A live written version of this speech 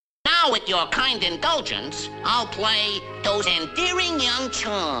Now, with your kind indulgence, I'll play Those Endearing Young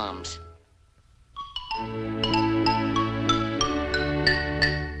Chums.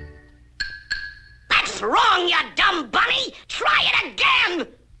 That's wrong, you dumb bunny! Try it again!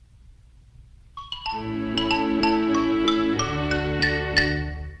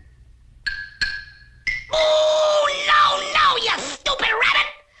 Oh, no, you stupid rabbit!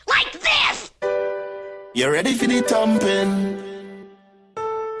 Like this! You ready for the thumping?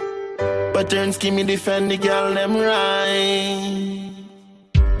 But turn skinny defend the girl them right.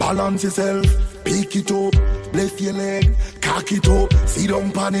 Balance yourself, pick it up, lift your leg, cock it up, sit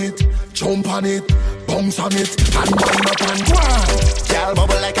down on it, jump on it, bounce on it, and wind up and go. Girl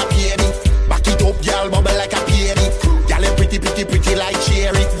bubble like a peony, back it up, girl bubble like a peony. Girl pretty like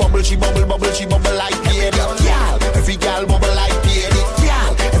cherry, bubble she bubble like peony. Girl, every girl bubble like peony.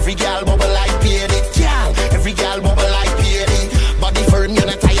 Girl, every girl bubble like peony. Girl, every girl bubble like peony. Body firm, you're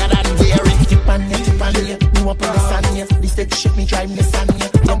not tired and weary. Tip on you, you up on the sun, yeah. This take shit me drive me sun, yeah.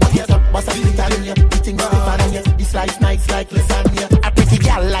 Jump on your top, what's a split on you. The things stiff on you, this life nice like lasagna. A pretty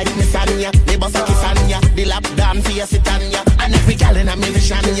girl like me Sanya, they bust a kiss on ya. The lap dance for you sit on ya. And every girl in a me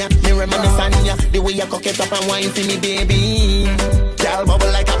vision ya. Me reminisce on ya. The way you cock it up and wine for me baby. Girl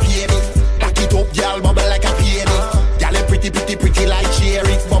bubble like a peony. Back it up, girl bubble like a peony. Girl pretty like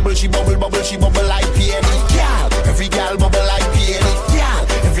cherry. Bubble she bubble like peony. Girl, every girl bubble like peony. Girl,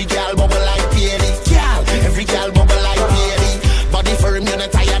 every girl bubble like peony. Girl, every girl bubble like peony. Body firm, you're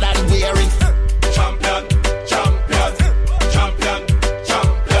not tired and weary. Champion, champion, champion,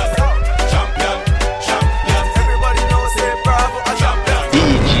 champion, champion, champion. Everybody knows it, bravo, a champion.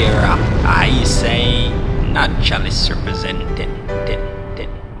 DJ Rap, I say, not Chalice representing.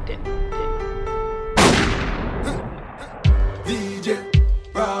 DJ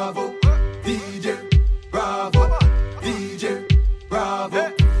Bravo, DJ Bravo, DJ Bravo,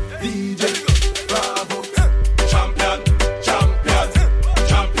 DJ Bravo. Champion, champion,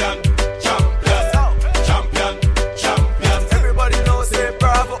 champion, champion, champion, champion. Everybody knows it,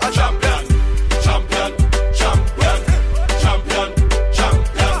 bravo, a champion. Champion, champion, champion,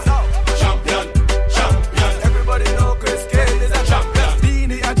 champion, champion, champion. Everybody know Chris Cale is a champion.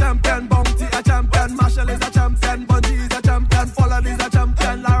 Beanie a champion, Bounty a champion, Marshall is a champion, Bungie is a champion, Folland is a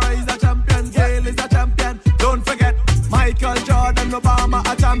champion, Lara is a champion, Gale is a champion. Don't forget Michael Jordan, Obama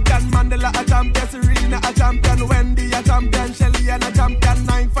a champion, Mandela a champion, Serena a champion, Wendy a champion, Shelly and a champion,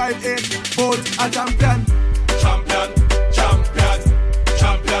 958 both a champion. Champion, champion,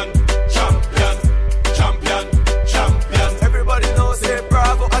 champion, champion, champion, champion. Everybody knows it,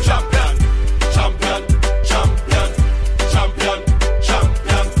 bravo, a champion. Champion, champion, champion,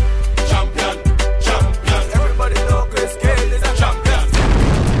 champion, champion, champion. Everybody know Chris Cale is a champion.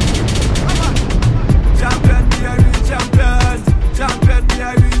 Champion, me a real champion. Champion, me a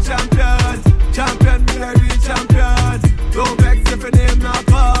real champion. Champion, me a real champion. Don't vex if your name not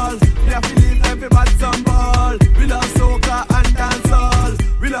call. We have to leave everybody some ball. We love soccer and dancehall.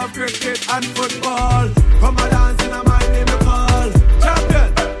 We love cricket and football. Come and dance in a my name we call.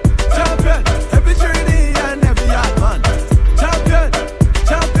 Champion, champion. Every journey and every yard man. Champion,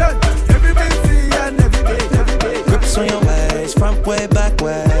 champion. Every big sea and every big. Grips on your waist, front way, back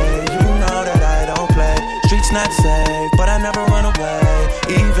way. You know that I don't play. Streets not safe, but I never run away,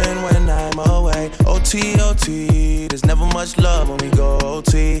 even when I'm away. OT, OT, there's never much love when we go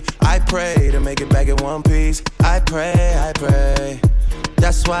OT. I pray to make it back in one piece. I pray.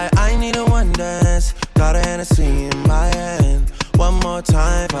 That's why I need a one dance. Got a Hennessy in my hand. One more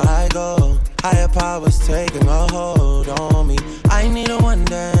time before I go. Higher powers taking a hold on me. I need a one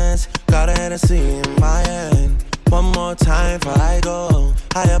dance. Got a Hennessy in my hand. One more time before I go.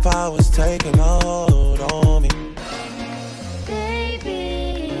 Higher powers taking a hold on me.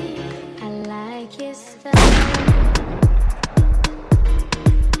 Baby, I like your style.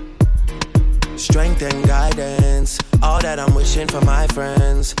 Strength and guidance, all that I'm wishing for my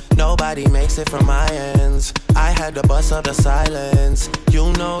friends. Nobody makes it from my ends. I had to bust up the silence.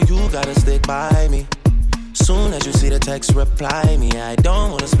 You know you gotta stick by me. Soon as you see the text, reply me. I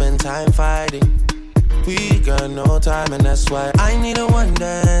don't wanna spend time fighting. We got no time and that's why I need a one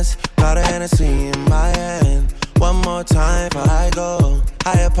dance. Got a Hennessy in my hand. One more time before I go.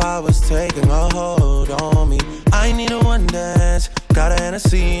 Higher powers taking a hold on me. I need a one dance. Got a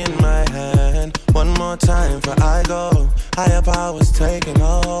Hennessy in my hand. One more time before I go. Higher powers taking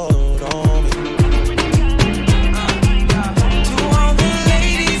a hold on me.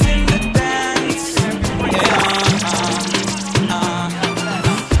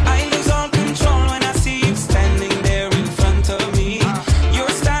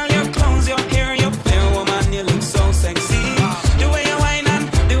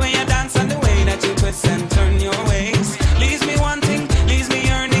 The way you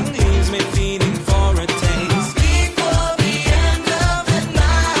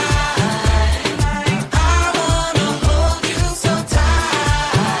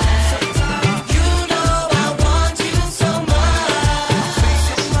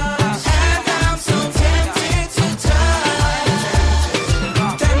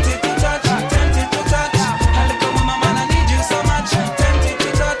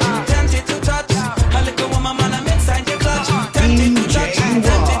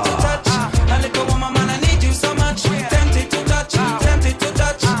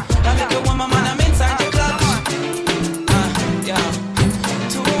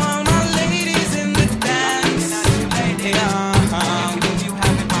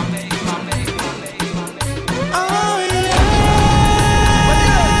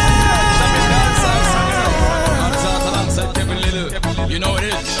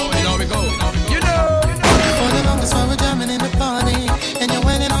Now we go. You know. For the longest while we're jamming in the party, and you're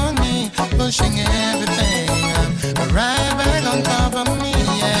waiting on me, pushing everything. Right back on top of me,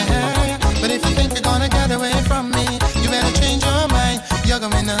 yeah. But if you think you're gonna get away from me, you better change your mind. You're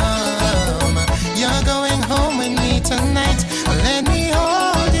going home. You're going home with me tonight. Let me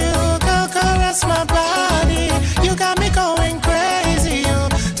hold you, go caress my body. You got me going crazy. You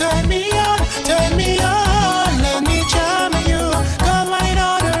turn me on, turn me on. Let me charm you, go right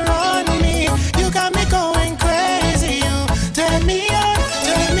on around me. You got me going crazy. You turn me on,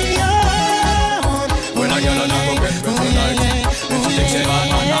 turn me on. When I get on, I go get tonight. If she thinks she bad,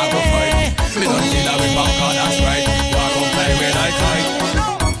 man, I go fight. Me don't see that with back on, that's right. Walk on play with I fight.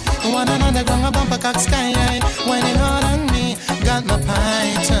 One on the ground, a bumper cock sky high, whining hard on me, got my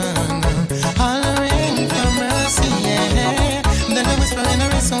python hollering for mercy, yeah. Then I whisper in her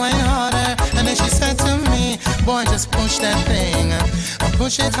wrist, whine harder, and then she said to me, boy, just push that thing, or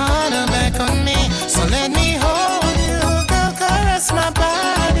push it harder back on me. So let me hold you, go caress my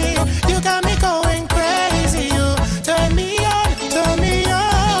body. You got me going crazy. You turn me on, turn me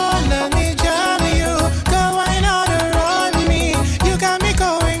on. Let me jam you, go whine harder on me. You got me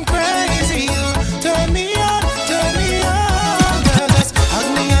going crazy. You turn me on, turn me on. Girl, just hug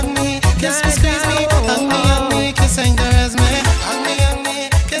me, kiss me, squeeze me, hug me, kiss and caress me. Hug me,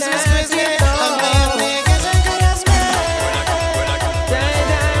 kiss me, squeeze me, hug me, kiss and caress me.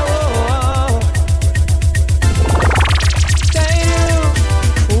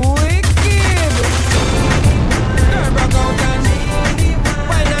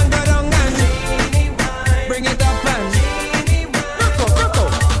 Bring it up and rock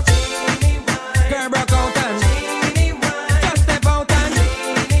out. Girl, rock out and just step out and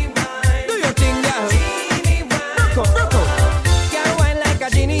do your thing, girl. Rock out. Girl, wine like a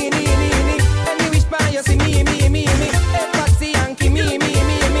genie. Any wish by you see me. Hey, Patsy and me.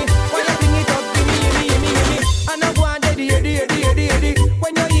 Why you bring it up, give me. And I go and daddy.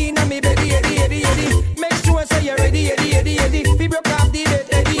 When you're in on me, baby, make sure say you're ready. We broke off the bed,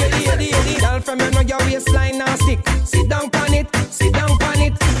 Eddie. Girl, from your waistline now stick. Sit down on it.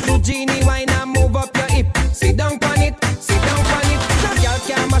 Do genie wine and move up your hip. Sit down on it. No girl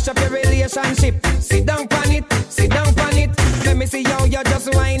can mash up your relationship. Sit down on it. Let me see how you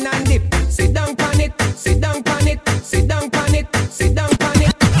just wine and dip. Sit down on it.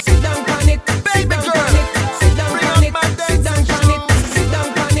 Baby girl,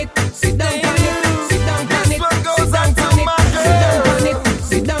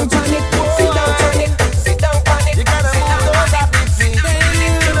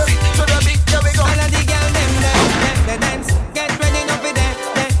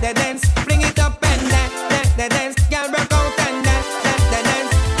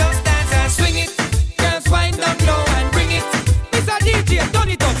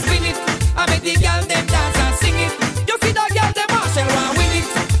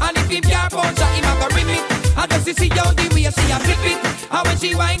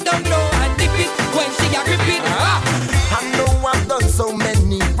 she wind down low and dip it when she a grip it. I know I've done so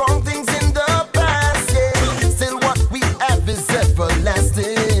many wrong things in the past, yeah. Still what we have is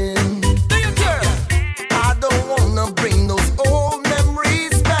everlasting. Do you care? I don't wanna bring those old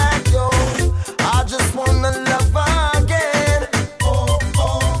memories back, yo. I just wanna love again.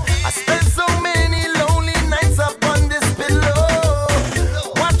 I spent so many lonely nights up on this pillow,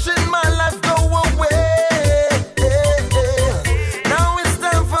 watching my life go away. Now it's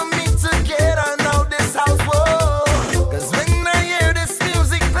time for me to get out of this house, whoa. 'Cause when I hear this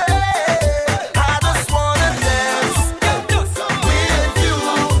music play, I just wanna dance with you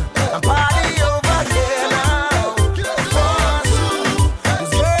and party over here now. For true,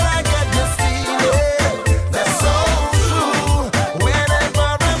 'cause girl, I get this feeling that's so true. Whenever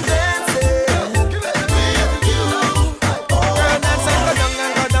I'm dancing with you. Girl, that song go down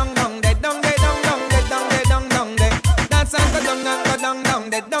and go down, de down, de down, de down, de down, de. That song go down and go down,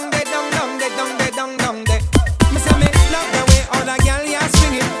 de down, de down, de down, de down, de. Me say me love the way all the girl ya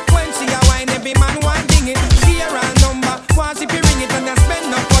swing it. When she a whine, every man want ding it. Hear her number, once if you ring it and then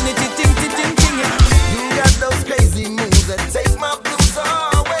spend up on it, ting it. You got those crazy moves that take my blues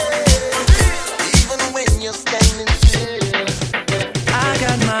away, even when you're standing still. I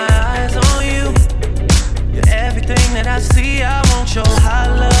got my eyes on you. You're everything that I see. I want your high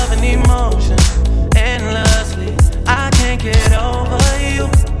love and emotion endlessly. I can't get over you.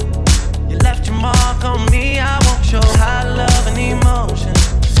 You left your mark on me. I want your high love and emotion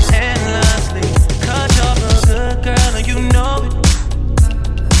endlessly. 'Cause you're a good girl and you know it.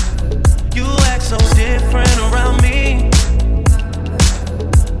 You act so different around me.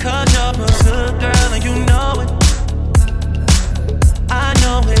 'Cause you're a good girl and you know it. I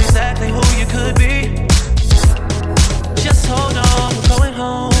know it.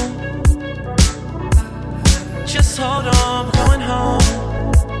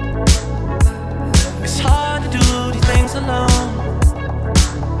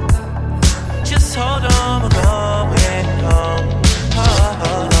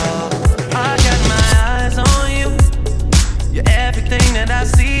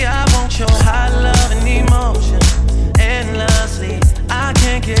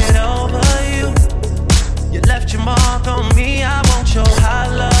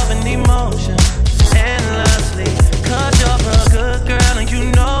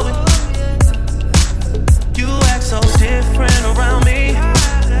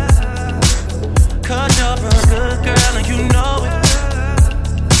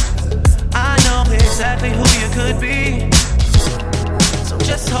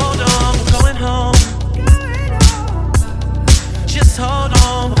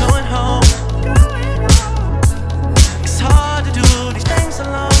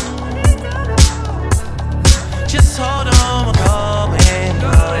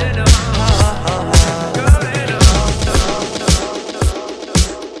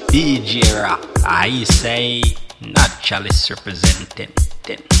 DJ Rock, I say, not Chalice representing.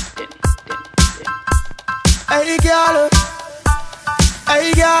 Hey girl,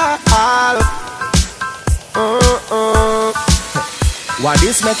 Why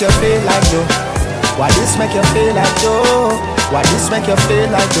this make you feel like though? Why this make you feel like though? Why this make you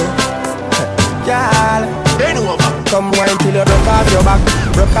feel like though? Girl, come wine till you broke off your back,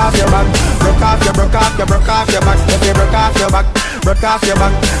 broke off your back, broke off your back. If you broke off your back, broke off your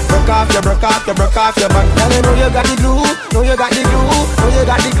back, broke off your back. Girl, you know you got the glue, know you got the glue, know you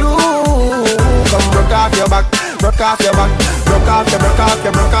got the glue. Come broke off your back, broke off your back, broke off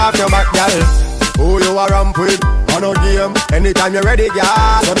your back, girl. Who you a ramp with? On a game, anytime you're ready,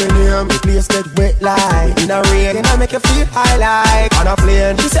 girl. So me name, the place get wet like in a rain, and I make you feel high like on a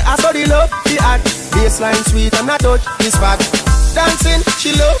plane. She say I saw the love, the act, baseline sweet and I touch this fat. Dancing,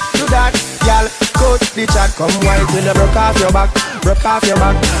 she love do that, girl. Coach the chat, come wine till you broke off your back, broke off your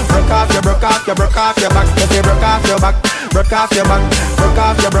back, broke off your back. If you broke off your back, broke off your back,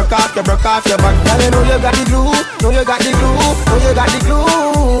 broke off your back. Girl, you know you got the glue, know you got the glue, know you got the glue.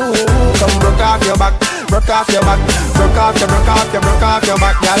 Come broke off your back, broke off your back, broke off your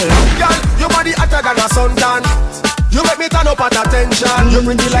back, girl. Girl, your body hotter than a suntan. You make me turn up at attention. You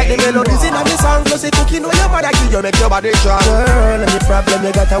pretty like the melodies in the song. Plus the cooking when your mother give you make your body strong. Girl, any problem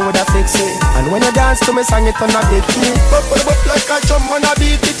you got I woulda fix it. And when you dance to me song it on a big hit. Bop like a drum on a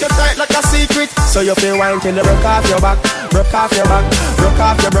beat. It you tight like a secret. So you feel wine till you broke off your back, broke off your back, broke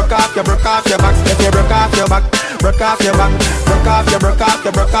off your back. If you broke off your back, broke off your back, broke off your back. Girl, broke off your back,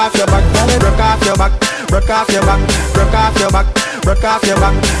 broke off your back, broke off your back, broke off your back,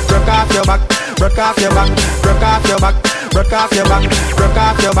 broke off your back, broke off your back, broke off your back, broke off your back, broke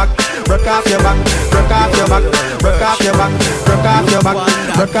off your back, broke off your back, broke off your back, broke off your back, broke off your back,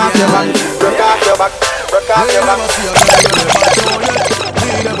 broke off your back, broke off your back, broke off your back. We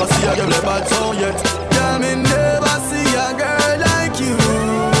never see a girl bad so yet. Yeah, me never see a girl like you.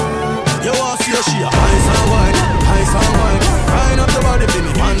 You want to see a she ice and wine, ice and wine. Wind up your body for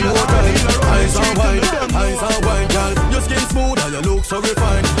me one more time. Ice and wine, girl. Your skin smooth and you look so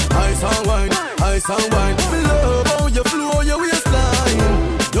refined. Ice and wine, ice and wine. Me love how you flow your waistline.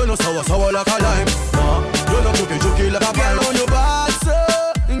 You know sour like a lime. You know juky like a pine. Girl on your back so,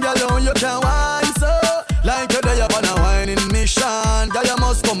 girl on you can wine so. Like you're there on a whining mission. Girl you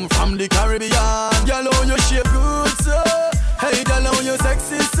must come from the Caribbean. Girl on your shape good so. Hey girl on you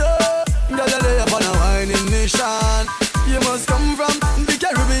sexy so. Girl you're there on a whining mission. You must come from the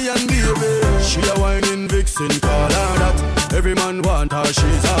Caribbean, baby. She a whining vixen, call her that. Every man want her,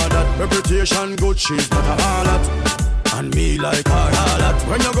 she's all that. Reputation good, she's not a harlot. And me like her harlot.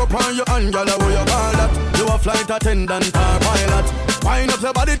 When you go on your hand, girl, where you call that? You a flight attendant or pilot. Wind up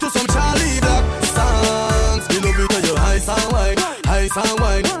your body to some Charlie Black songs. Me love it to you, ice and wine, ice and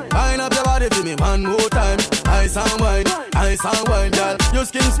wine. Wind up your body for me one more time. Ice and wine, girl. Your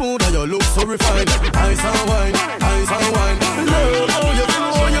skin smooth and you look so refined. Ice and wine, love how you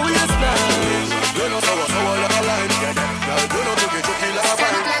flow your waistline. You know sour like a lime. Girl, you know juky like a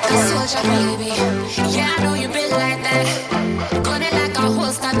pine. Like a soldier, baby. Yeah, I know you built like that. Gun it like a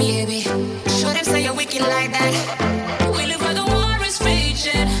holster, baby. Show them say you're wicked like that. We live where the war is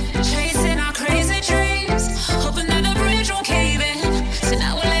raging, chasing our crazy dreams, hoping that the bridge won't cave in. So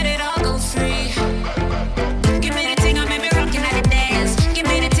now we'll let it all go free. Give me the thing, I made me rockin' at the dance. Give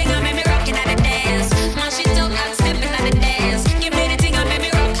me the thing, I made me rockin' at the dance. My shit don't got steppin' at the dance. Give me the thing, I made me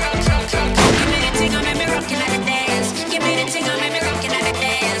rock. Give me the thing, I made me rockin' at the dance. Give me the thing, I made me rockin' at the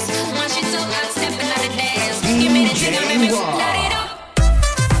dance. My shit don't got steppin' at the dance. Give me the thing, I made me light it up.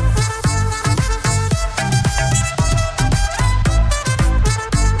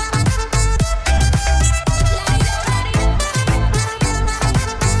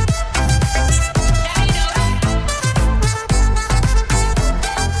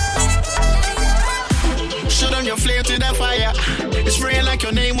 Your flame to the fire. It's spraying like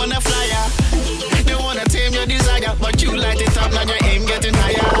your name on a flyer. They wanna tame your desire, but you light it up, now your aim getting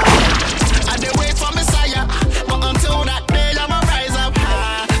higher. And they wait for Messiah, but until that day I'ma rise up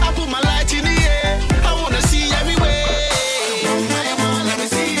high. I put my light in the air, I wanna see everywhere. Let me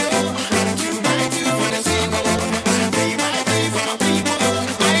see you. I do for the single. Be my day for my people.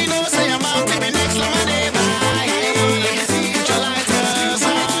 I know say I'm out to be next to my neighbor. Let me see you, your lighters.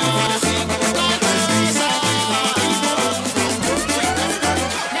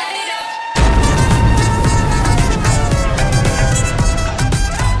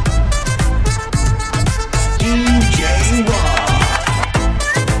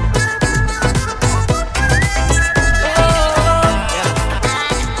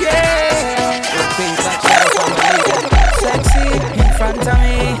 Sexy in front of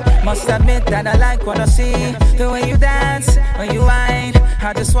me. Must admit that I like what I see. The way you dance, when you whine,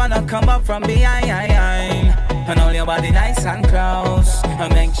 I just wanna come up from behind and hold your body nice and close,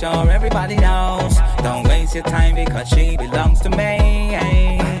 and make sure everybody knows. Don't waste your time because she belongs to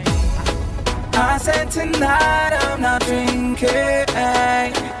me. I said tonight I'm not drinking,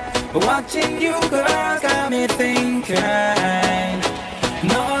 but watching you girls got me thinking.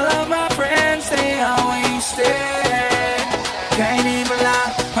 And all of my friends, they are wasted. Can't even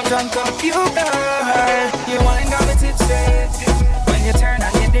lie, I'm drunk off you, girl. You wine got me tipsy. When you turn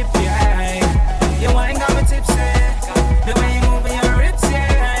and you dip, yeah. You wine got me tipsy. The way you move your hips,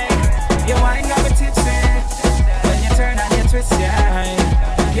 yeah. You wine got me tipsy. When you turn and you twist,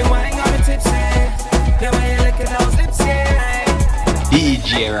 yeah. You wine got me tipsy. The way you lick those lips, yeah.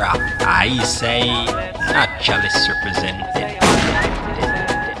 DJ Rap, I say, Naturalist represented.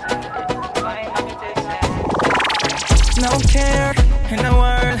 No care in the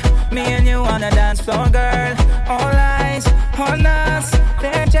world, me and you on the dance floor, girl. All eyes on us,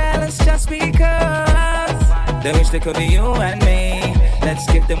 they're jealous just because they wish they could be you and me. Let's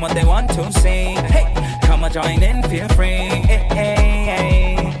give them what they want to see. Hey, come on, join in, feel free. Hey, hey,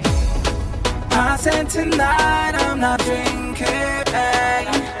 hey. I said tonight I'm not drinking,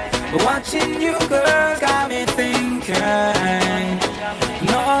 but watching you girls got me thinking. And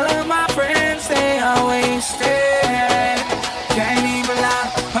all of my friends, they are wasted. Can't even lie,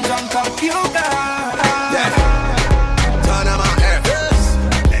 I'm drunk off you, girl. Yeah. Turn on my airface,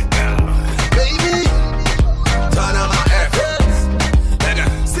 baby. Turn on my airface, nigga.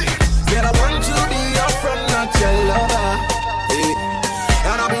 See, girl, I want to be your friend, not your lover. Hey.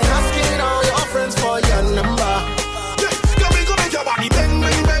 And I've been asking all your friends for your number. Yeah, come make your body bang,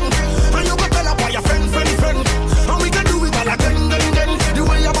 bang, bang. And you go tell up all your friend. And we can do it all again, then. The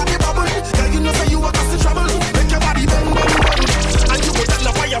way your body bubble, girl, you know say you are causing trouble. Make your body bang, bang, bang. And you go tell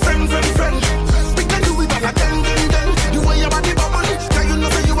up all your friend. We can do it all again, then. The way your body bubble, girl, you know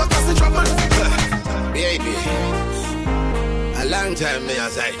say you are causing trouble. Baby, a long time me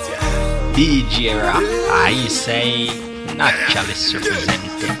as I tell. DJ Rap, I say, Naturalist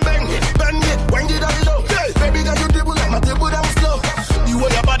represented. Bang it, wind it down low. Hey, baby girl, you dribble like my dribble down slow. The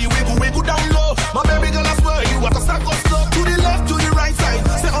way your body wiggle down low. My baby girl, I swear you want to start go slow. To the left, to the right side.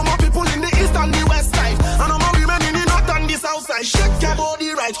 Say all my people in the east and the west side. And all my women in the north and the south side. Shake your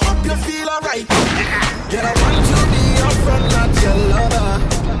body right, hope you feel alright. Girl, I want to be your friend, not your lover.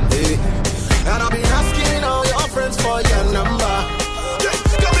 Hey. And I've been asking all your friends for your number. Yeah,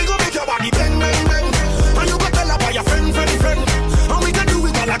 come and go make your body bang, bang, bang. And you go tell about your friend. And we can do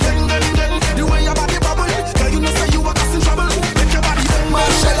it all again, then. The way your body bubble, girl, you know say you are causing trouble. Make your body bang,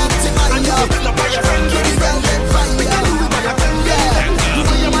 bang, bang. And you go tell about your friend. We can do it all again, then. The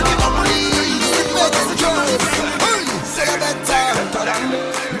way your body bubble, it makes us trouble. Say better than me.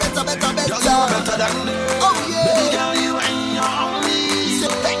 Better than me. Oh yeah. Baby girl, you ain't your only.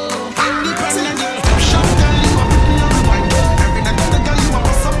 Independent girl, shop girl, you are putting on the wine. Every night, girl, you are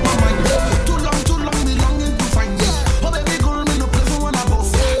bust up my mind. Too long, me longing to find you. Oh baby girl, me no place for one above.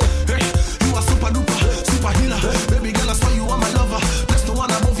 Hey, you are super duper, super healer. Baby girl, I swear you are my lover. There's no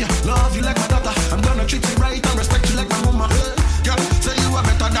one above you. Love you like my daughter. I'm gonna treat you right and respect you like my mama. Girl, say you are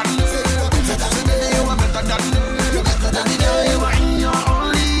better than me. Say baby, you are better than me. Baby girl, you are in your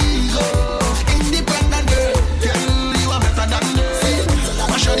own league. Independent girl, you are better than me.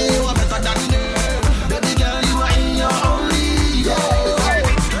 I show you are better than me. Baby girl, you are in your own league.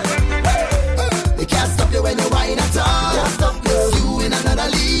 They can't stop you when you whine at all. Can't stop you. You in another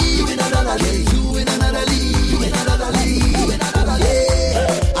league. You in another league. You in another league. You in another league. You in another league.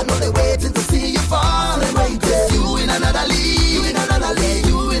 Yeah. I know they're waiting to see you fall. They're waiting. You in another league. You in another league.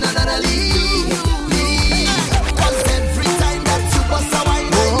 You in another league. Cause every time that you bust a wine,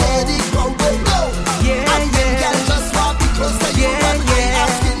 yeah, the crowd will go. Yeah, and them girls just want to be close to you, and I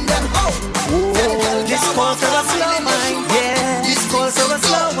asking them how. This calls for a slow mind, yeah. This calls for a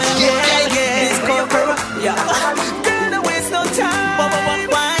slow one, yeah. This calls for a, yeah. Girl, don't waste no time.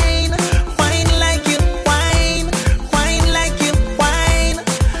 Wine like you, wine like you, wine.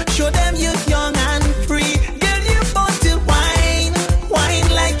 Show them you're young and free. Girl, you want to wine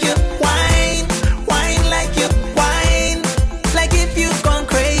like you, wine like you, wine. Like if you've gone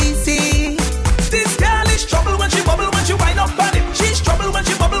crazy. This girl is trouble when she bubble, when she wind up on it. She's trouble when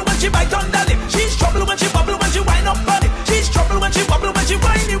she bubble, when she bite on that lip. She's trouble when she bubble, when she wind up on it. She's trouble when she bubble, when she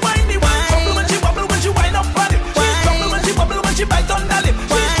whiny. Trouble when she bubble, when she wind up on it. She's trouble when she bubble, when she bite on that lip.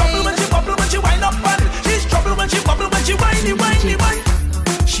 She's trouble when she bubble, when she wind up on it. She's trouble when she bubble, when she whiny.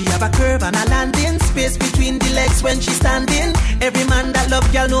 She have a curve and a landing space between the legs when she's standing. Every man that love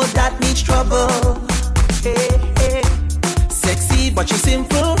girl knows that means trouble. Hey, hey. Sexy but she's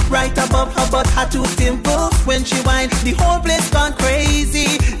simple. Right above her butt, her two dimples. When she whine, the whole place gone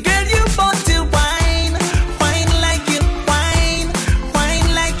crazy. Girl, you want to whine, whine like you whine,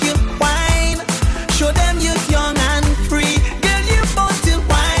 whine like you whine. Show them you're young and free. Girl, you want to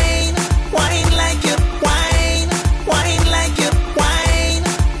whine, whine like you whine, whine like you whine,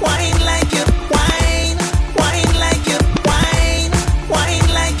 whine like you whine, whine like you whine, whine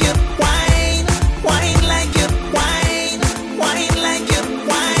like you whine, whine like you whine, whine like you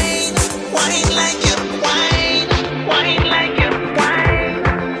whine, whine like you whine, whine like you whine,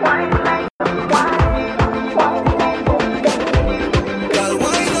 whine like you Girl,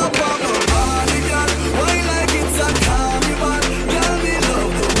 wind up on my body, girl. Wine like it's a carnival. Girl, me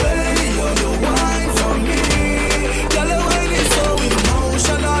love the way you wine for me. Girl, your wine is so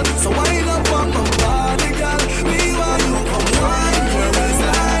emotional. So wind up on my body, girl. Me want you come wine your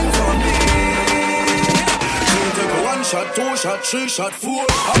waistline for me. She take a 1 shot, 2 shot, 3 shot, 4.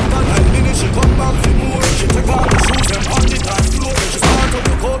 After 9 minutes, she come back for more. She take off the shoes and on the dance floor. She start up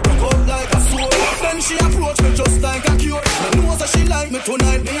the cup like a sword. Then she approach me just like a cure. Me know that she like me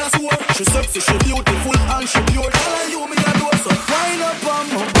tonight, me a swore. She sexy, she beautiful and she pure. All of you me a do so. Wind up on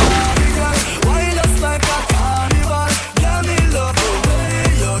my body, girl. Wind us like a carnival. Girl, me love the way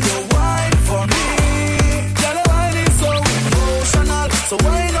you wine for me. Girl, the wine is so emotional. So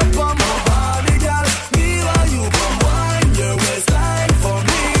wind up on my body, girl. Me while you come wine your waistline for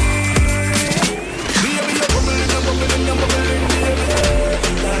me. Baby, you're bubbling, you're bubbling, you're bubbling, baby.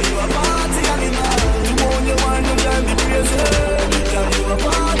 Girl, you a party animal. You want your wine, you drive me crazy. Girl, you a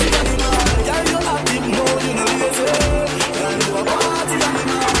party animal. Girl, you active more, you know lazy. Girl, you a party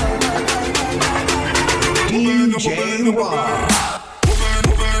animal. DJ Bar.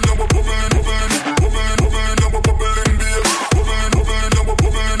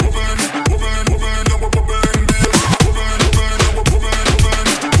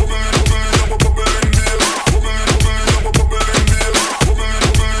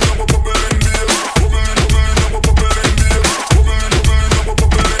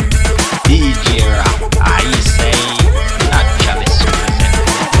 DJ Rock, I say, not Chalice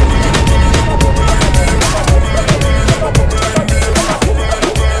represented.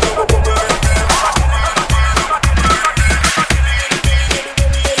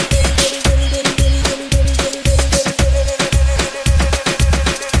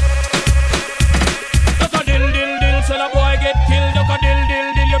 Duck a dill dill dill, so a boy get killed. Duck a dill dill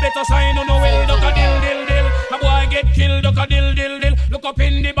dill, you better sign on the will. Duck a dill dill dill, a boy get killed. Duck a dill dill dill, look up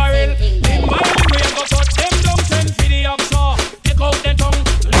in the barrel. Limb by limb, we a go cut them down, send for the oxa. Take out them tongue.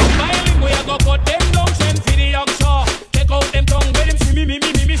 Limb by limb, we a go cut them down, send for the oxa. Take out them tongue. When them see me,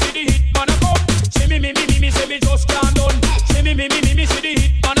 see the hit man a come. See me, say me just can't done. See me, see the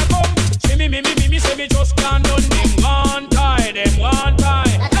hit man a come. See me, say me just can't done. Them one tie, them one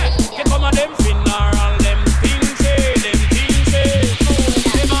tie. Hey, here come a them funeral, them things say, them things say.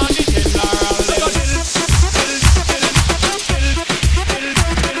 Them on the general,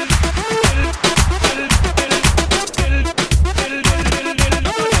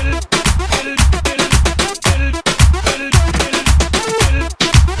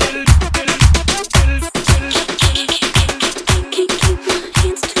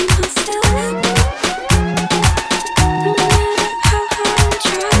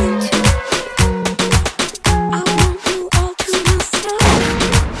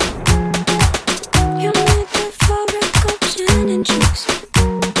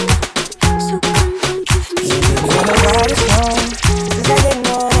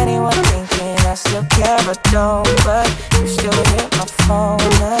 but don't. But you still hit my phone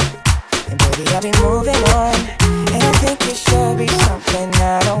up, and baby I be moving on. And I think it should be something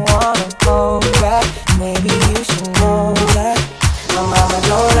I don't wanna hold back. Maybe you should know that my mama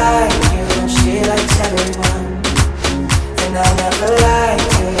don't like you, she likes everyone, and I never like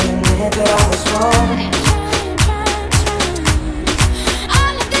to admit that I was wrong.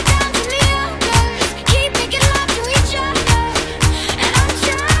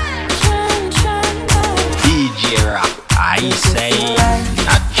 I say,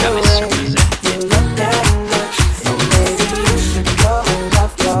 not Chalice represented. So maybe you should go and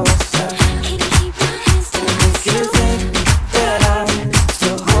love yourself. If you think that I'm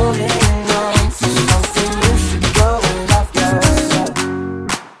still holding on to something, you should go and love yourself.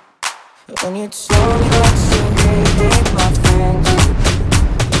 When you told me not to hate my friends,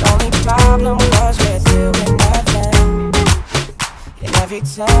 the only problem was with you and nothing. And every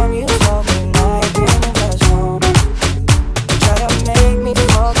time you told me my opinion was wrong, make me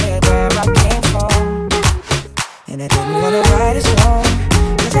forget where I came from. And I didn't wanna write a song,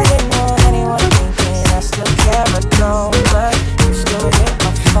 cause I didn't want anyone thinking I still care, but no. But you still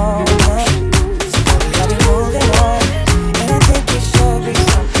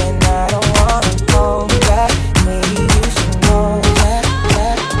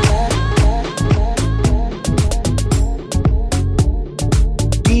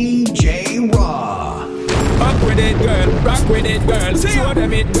with it, girl. Show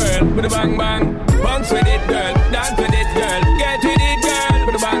them it, girl. With a bang bang. Bounce with it, girl. Dance with it, girl. Get with it, girl.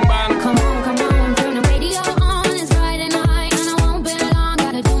 With a bang bang. Come on, turn the radio on. It's Friday night and I won't be long.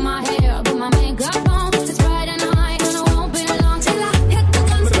 Gotta do my hair, put my makeup on. It's Friday night and I won't be long till I hit the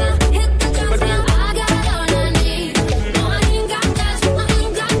dance floor, hit the dance floor. I got all I need. No, I ain't got cash, I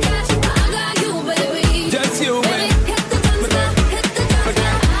got you, baby. Just you, baby. Hit the dance floor, hit the dance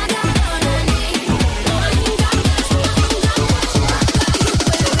floor. I got all I need. No, I ain't got cash, I got you,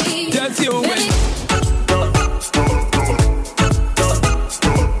 baby. Just you, baby.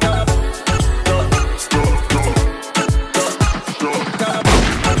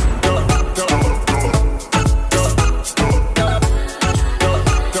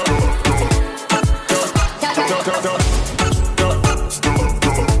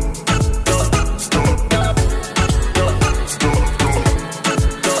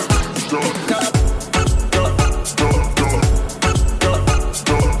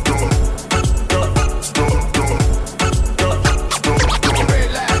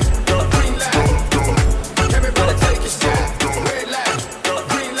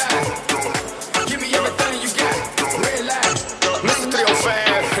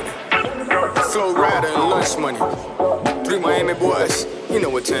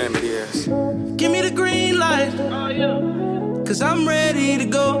 Give me the green light. Cause I'm ready to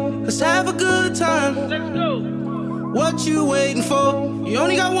go. Let's have a good time. Let's go. What you waiting for? You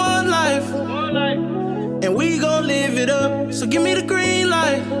only got one life. And we gon' live it up. So give me the green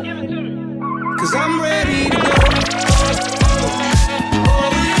light. Cause I'm ready to go.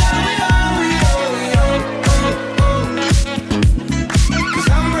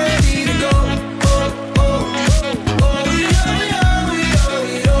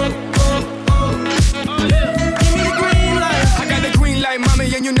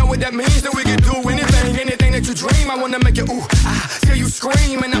 That means that we can do anything that you dream. I wanna make you ooh, hear you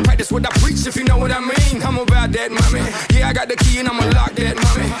scream. And I practice what I preach, if you know what I mean. I'm about that, mommy. Yeah, I got the key and I'ma lock that,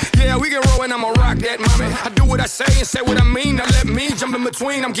 mommy. Yeah, we can roll and I'ma rock that, mommy. I do what I say and say what I mean. Now let me jump in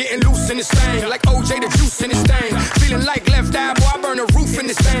between. I'm getting loose in this thing, like OJ the juice in this thing. Feeling like left eye, boy, I burn the roof in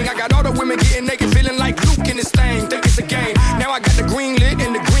this thing. I got all the women getting naked, feeling like Luke in this thing. Think it's a game. Now I got the green lit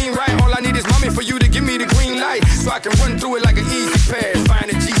and the green right. All I need is mommy for you to give me the green light, so I can run through it like an easy pass. Find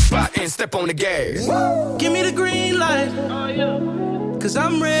a G-spot and step on the gas. Give me the green light. Cause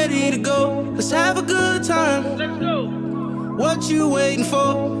I'm ready to go. Let's have a good time. Let's go. What you waiting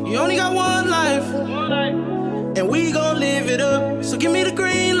for? You only got one life. And we gon' live it up. So give me the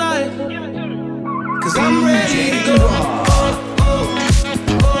green light. Cause I'm ready to go.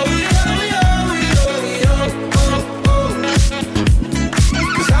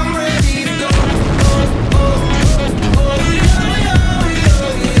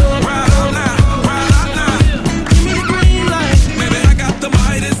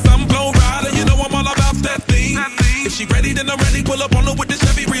 She ready, then I'm ready. Pull up on her with the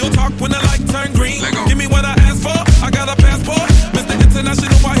Chevy. Real talk when the light turn green. Give me what I asked for. I got a passport. Mr.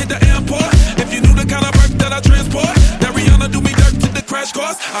 International, I hit the airport. If you knew the kind of work that I transport, that Rihanna do me dirt to the crash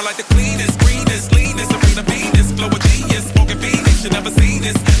course. I like the cleanest, greenest, leanest, Serena Venus, flow of genius, smoking Phoenix. You never seen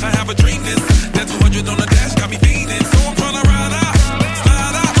this. I have a dream this. That 200 on the dash got me fiending. So I'm tryna ride out,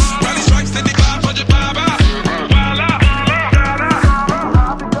 slide out. Rally strikes 5500 vibe out.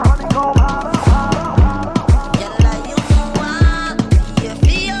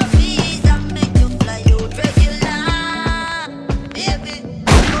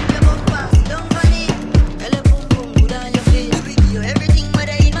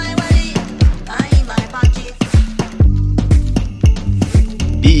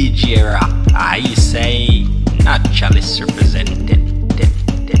 I say not Chalice represented.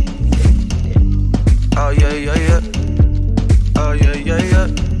 Oh yeah, yeah, yeah. Oh yeah, yeah, yeah.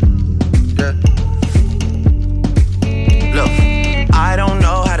 Yeah. Look, I don't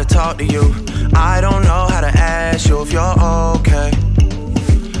know how to talk to you. I don't know how to ask you if you're okay.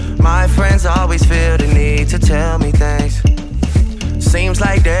 My friends always feel the need to tell me things. Seems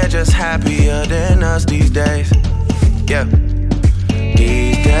like they're just happier than us these days. Yeah.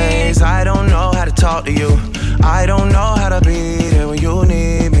 These days, I don't know how to talk to you. I don't know how to be there when you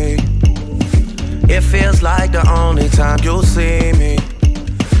need me. It feels like the only time you'll see me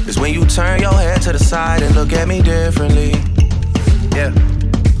is when you turn your head to the side and look at me differently. Yeah.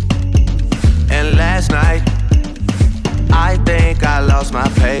 And last night, I think I lost my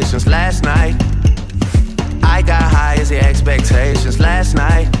patience. Last night, I got high as the expectations. Last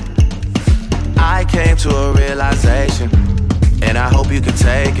night, I came to a realization, and I hope you can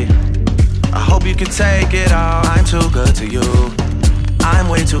take it. I hope you can take it all. I'm too good to you. I'm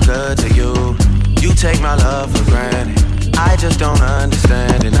way too good to you. You take my love for granted. I just don't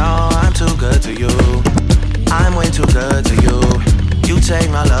understand it. No, I'm too good to you. I'm way too good to you. You take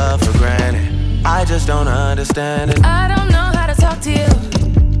my love for granted. I just don't understand it. I don't know how to talk to you.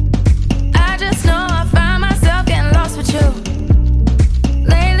 I just know I find myself getting lost with you.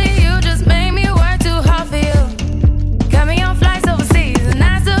 Lately you just made me work too hard for you. Got me on flights overseas and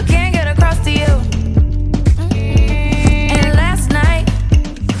I still can't get across to you. And last night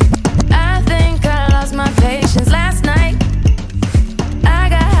I think I lost my patience. Last night I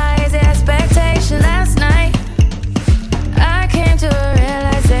got high as expectation. Last night I came to a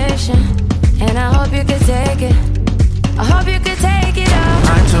realization, and I hope you could take it. I hope you could take it all.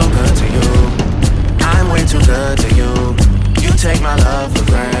 I'm too good to you. I'm way too good to you. You take my love for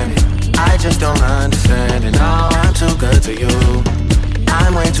granted. I just don't understand it. No, I'm too good to you.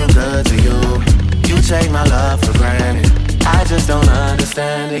 I'm way too good to you. You take my love for granted. I just don't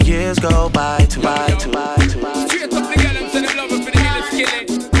understand it. Years go by, too by. Straight up the girl, I'm saying love for the hill skinny.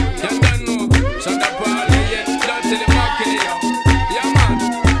 You don't know, shut up all yeah. Don't tell them I'm killing you. Yeah man,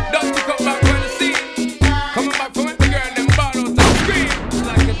 don't you come back when you see. Coming back from the girl, them ball out and scream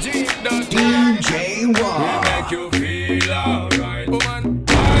like a G, don't DJ Rock. We make you feel alright, woman.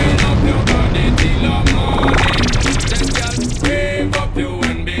 Wind up your body till the morning. Then just wave up your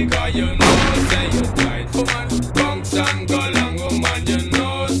wind because you know say you're tight, woman. Bounce and go long, woman. You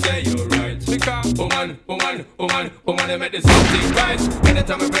know say you're right. Because woman, they make the same thing right.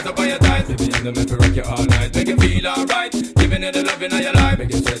 Anytime I press up on your thighs, baby, I'm the man to rock you all night. Make you feel alright. Giving you the loving of your life.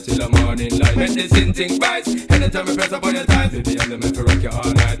 Make you sweat till the morning light. Make the same thing right. Anytime I press up on your thighs, baby, I'm the man to rock you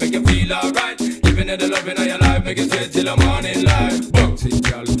all night. Make you feel alright. Giving you the loving of your life. Make you sweat till the morning light. Bounce it,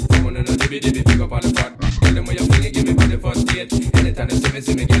 girl. Someone on a dibby, pick up on the front. Tell them what you're feeling, give me for the first date. Anytime they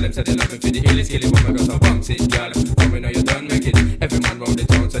see me, girl, them say they love me for the illy skilly woman. Cause I bounce it, girl. Come in, know you done make it. Every man round the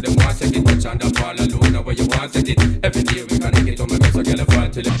town, so them want to take it. Touch on the fall alone, now where you want to set it. Every day we can make it, oh my God, so girl, I fall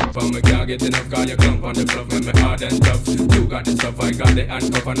till it. But me can't get enough, call you clump on the bluff. Make me hard and tough. You got the stuff, I got the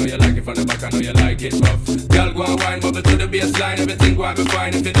handcuff. I know you like it from the back, I know you like it rough. Girl, go and wine, bubble to the baseline. Everything go and be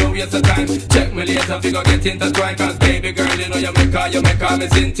fine, if you don't waste the time. Check me later, if you go get intertwined. Cause baby girl, you know you make all me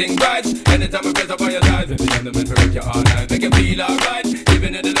sing thing right. Anytime I press up on your thighs, baby, I'm the man to rock you all night. Make you feel alright,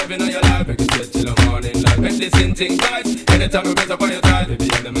 giving you the loving of your life. Make you sweat till the morning light. Make this sing thing right. Anytime I press up on your thighs, baby,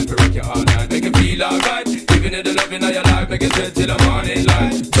 I'm the man to rock you all night. Make you feel alright, giving you the loving of your life. Make you sweat till the morning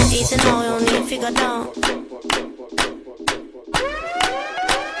light. Easy now, you need to figure down.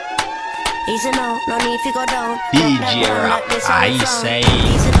 Easy now, no need to go down. DJ Rock, I say,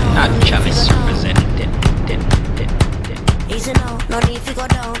 not Chalice represented. Easy now, no need to go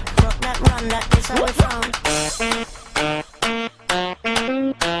down. Rock that run, that is how we found.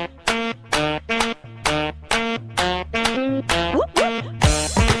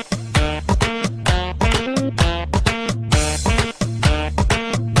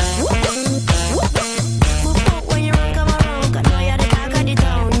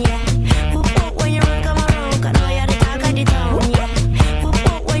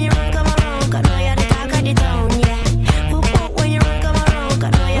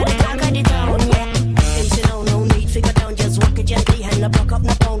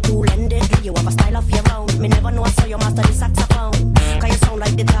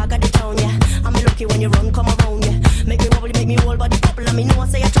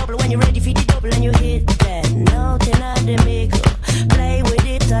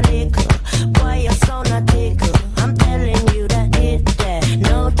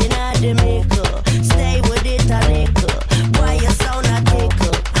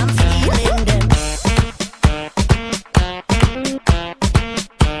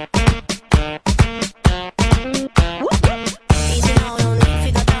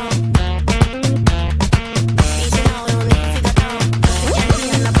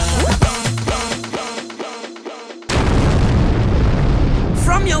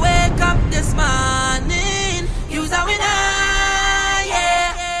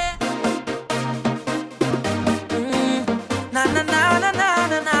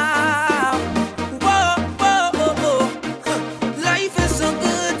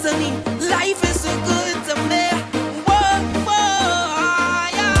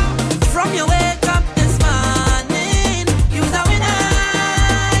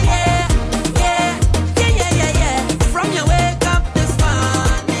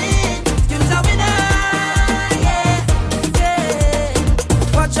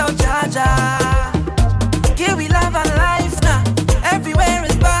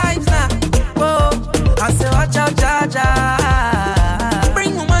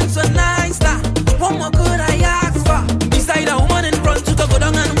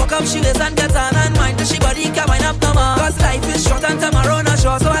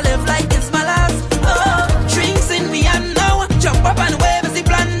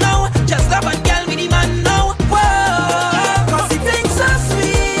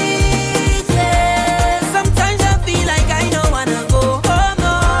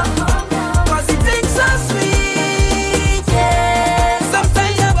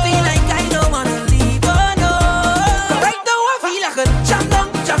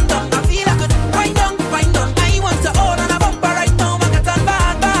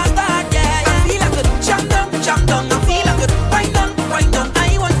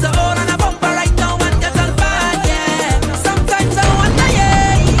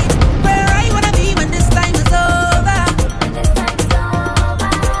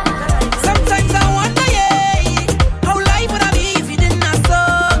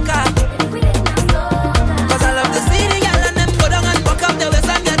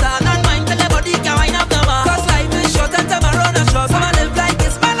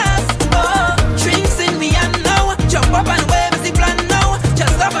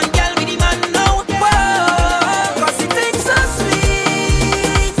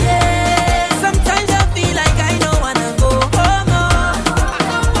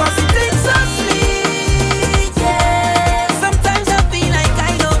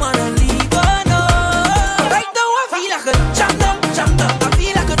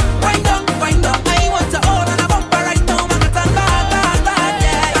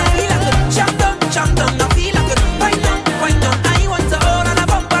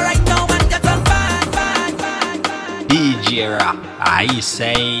 I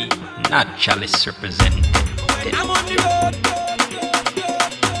say, not Chalice representing. I'm on the road.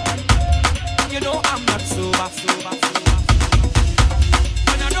 You know I'm not sober.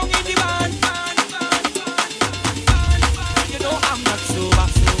 When I don't get the van, you know I'm not sober.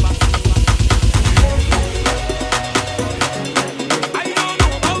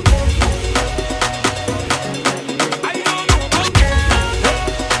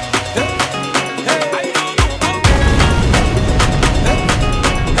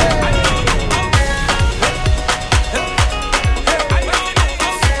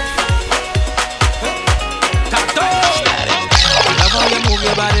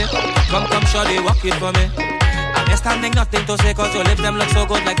 Come, shawty, walk it for me. And you're standing nothing to say, cause your lips them look so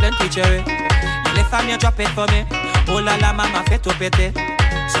good like plenty cherry. You lift and you drop it for me. Oh la la, mama, fit to pity.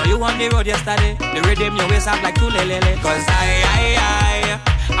 So you on the road yesterday, the rhythm your waist up like two lele. Cause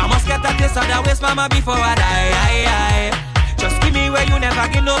I must get a taste of that waist, mama, before I die. Just give me where you never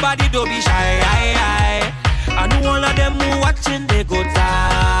give nobody, don't be shy. I know all of them who watching, they go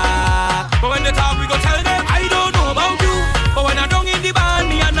talk. But when they talk, we go tell them, I don't know about you. But when I don't in the band,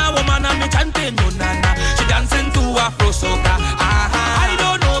 me and a woman and me chanting, no nana. She dancing to Afro soca. I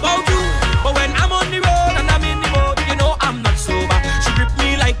don't know about you, but when I'm on the road and I'm in the mood, you know I'm not sober. She grip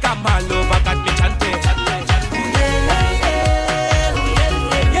me like I'm all over, got me chanting.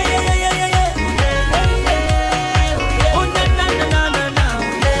 Oh na na na na na na.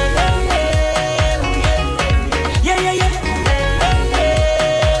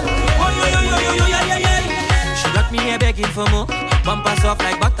 Oh yo. She got me here begging for more. Bumper soft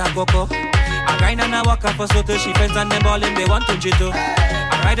like butter cocoa. I grind and I walk up for soto. She friends and them ballin', they want to jito. I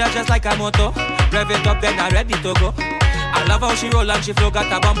ride her just like a moto. Rev it up, then I ready to go. I love how she roll and she flow.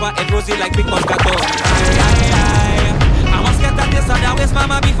 Got a bumper and rosy like big Moscato. I must get a taste of that waist,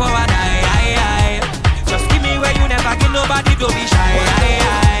 mama, before I die. Just give me where you never give nobody, don't be shy.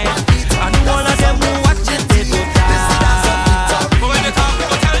 I know all of them who watch it, they do that. But when they talk,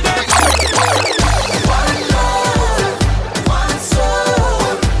 people tell them.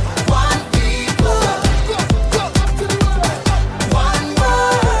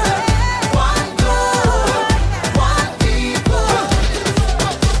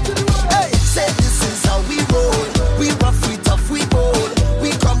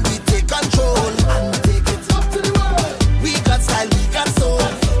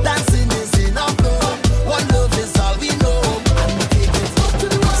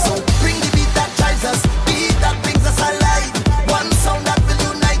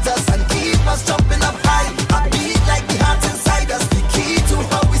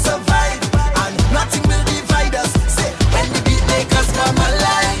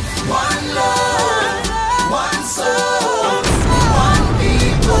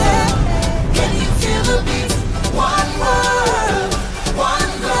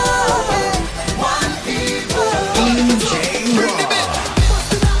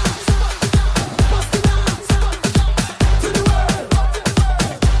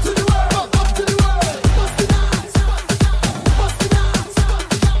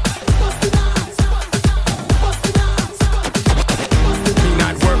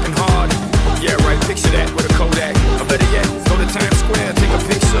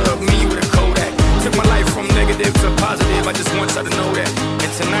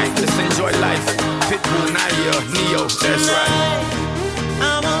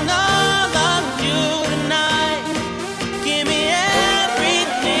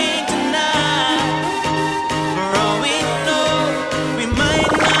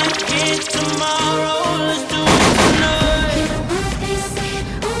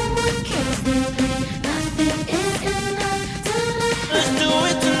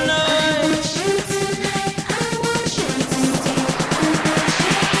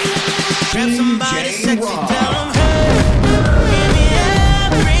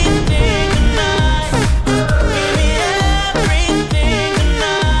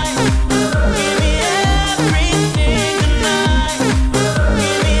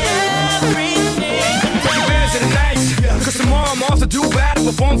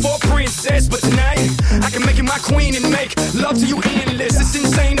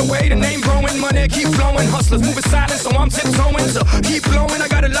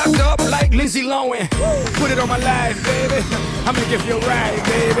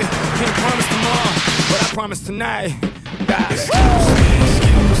 Tonight, excuse me,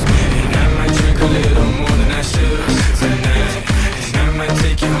 and I might drink a little more than I should tonight. And I might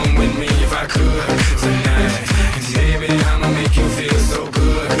take you home with me if I could tonight. And baby, I'ma make you feel so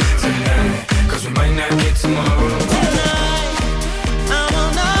good tonight. Cause we might not get tomorrow. I'm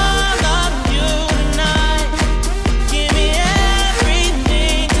on all of you tonight. Give me everything.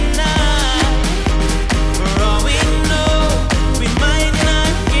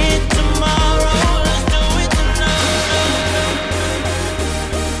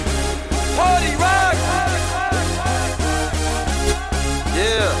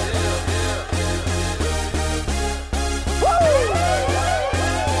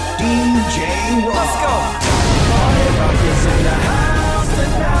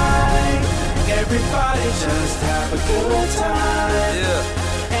 Everybody just have a good time.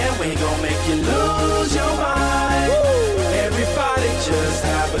 Yeah. And we gon' make you lose your mind. Everybody just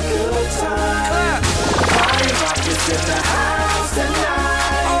have a good time. Party rockers in the house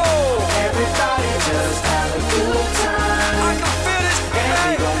tonight. Everybody just have a good time. I can feel it. And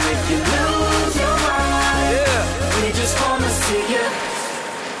we gon' make you lose your mind. Yeah. We just wanna see you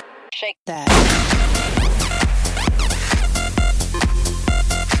shake that.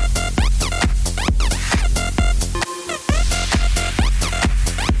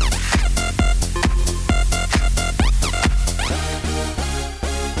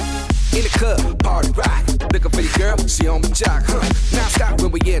 In the club, party rock. Looking for your girl, she on my jock, huh? Now stop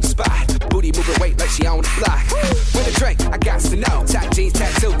when we in the spot. Booty moving weight like she on the block. With a drink, I got to know. Tight jeans,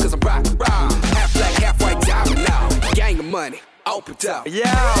 tattoo, cause I'm rock. Half black, half white, diamond now. Gang of money, open up. Yo,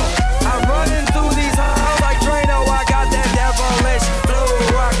 I'm running through these halls like Drano. I got that devilish flow,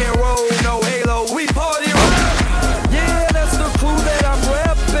 rock and roll, no halo. We party rock. Yeah, that's the crew that I'm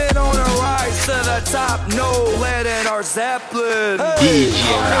repping on a rise to the top. No lead in our Zeppelin. DJ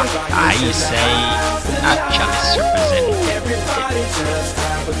Rap, I say, Naturalist represent. Everybody just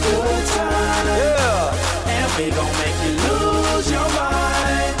have a good time. Yeah. And we gon' make you lose your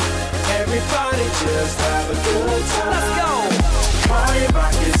mind. Everybody just have a good time. Let's go. Party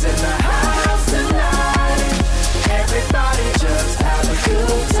rock is in the house tonight. Everybody just have a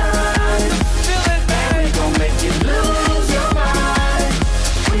good time. Feel it, baby. And we gon' make you lose your mind.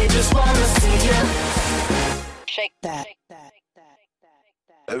 We just wanna see you shake that.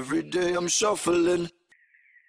 Every day I'm shuffling,